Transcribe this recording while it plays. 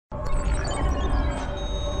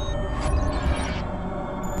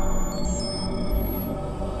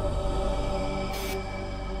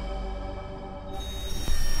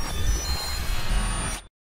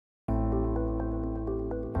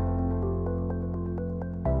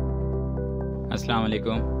Assalamu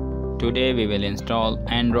alaikum. Today we will install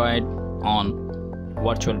Android on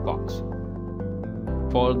VirtualBox.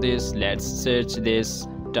 For this, let's search this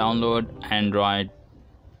download Android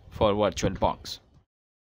for VirtualBox.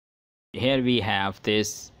 Here we have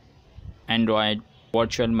this Android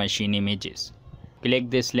virtual machine images. Click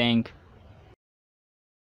this link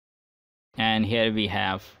and here we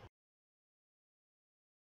have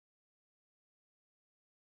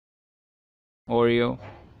Oreo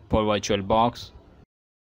for VirtualBox.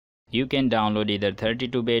 You can download either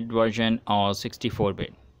 32-bit version or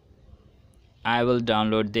 64-bit. I will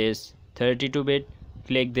download this 32-bit.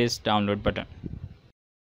 Click this download button.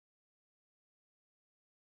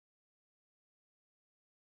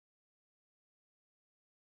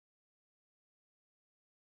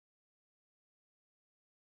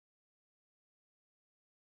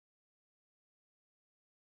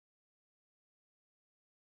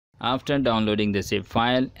 After downloading the zip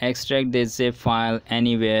file, extract this zip file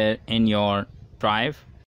anywhere in your drive.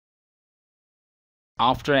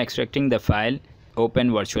 After extracting the file,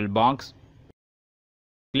 open VirtualBox.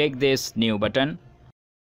 Click this new button.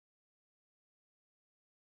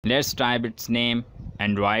 Let's type its name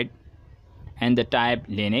Android and the type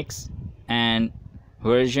Linux and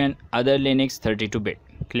version other Linux 32-bit.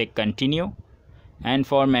 Click continue and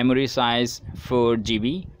for memory size 4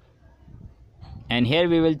 GB. And here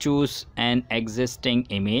we will choose an existing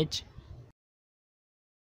image.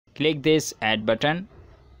 Click this add button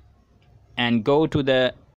and go to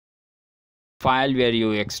the file where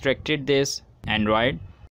you extracted this Android.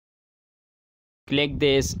 Click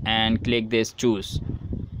this and click this choose.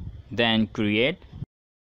 Then create.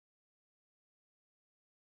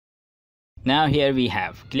 Now here we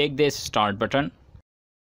have, click this start button.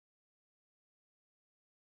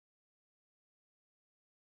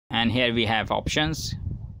 And here we have options.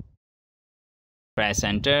 Press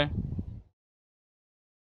enter.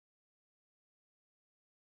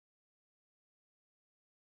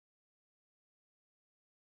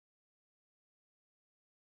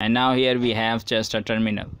 And now here we have just a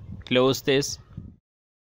terminal. Close this.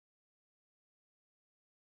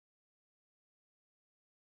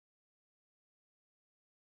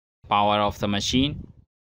 Power off the machine.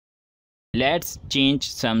 Let's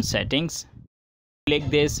change some settings. Click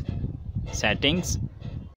this settings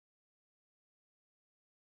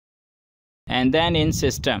and then in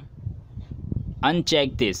system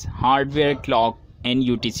uncheck this hardware clock in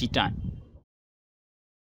UTC time.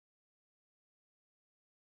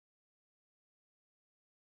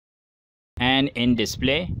 And in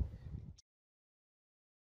display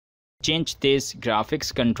change this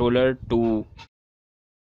graphics controller to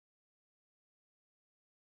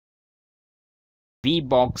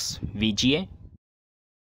VBox VGA.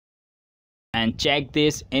 And check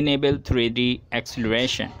this enable 3D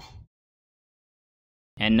acceleration.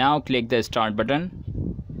 And now click the start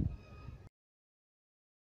button.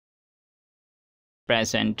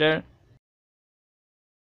 Press enter.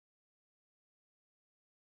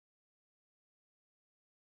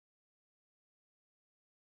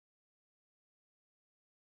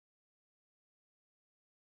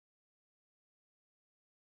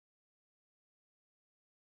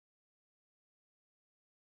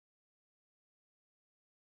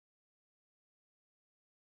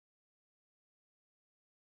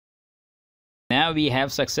 Now we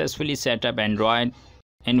have successfully set up Android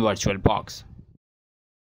in VirtualBox.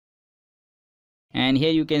 And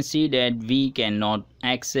here you can see that we cannot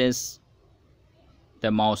access the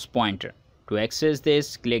mouse pointer. To access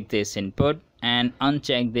this, click this input and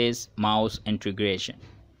uncheck this mouse integration.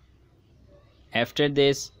 After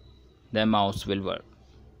this, the mouse will work.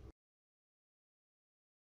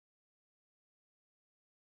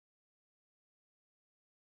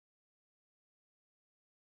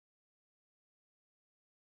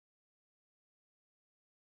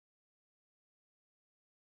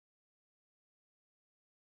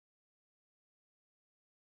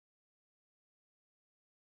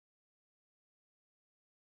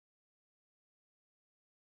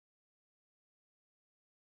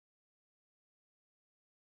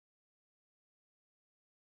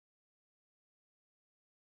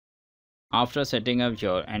 After setting up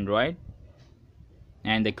your Android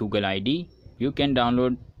and the Google ID, you can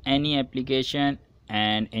download any application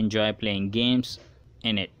and enjoy playing games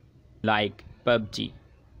in it, like PUBG.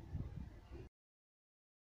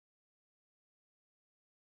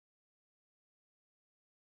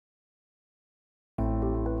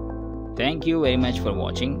 Thank you very much for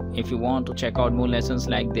watching. If you want to check out more lessons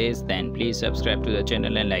like this, then please subscribe to the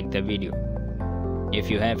channel and like the video. If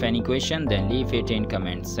you have any question, then leave it in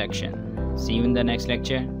comment section. See you in the next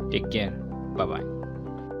lecture. Take care. Bye bye.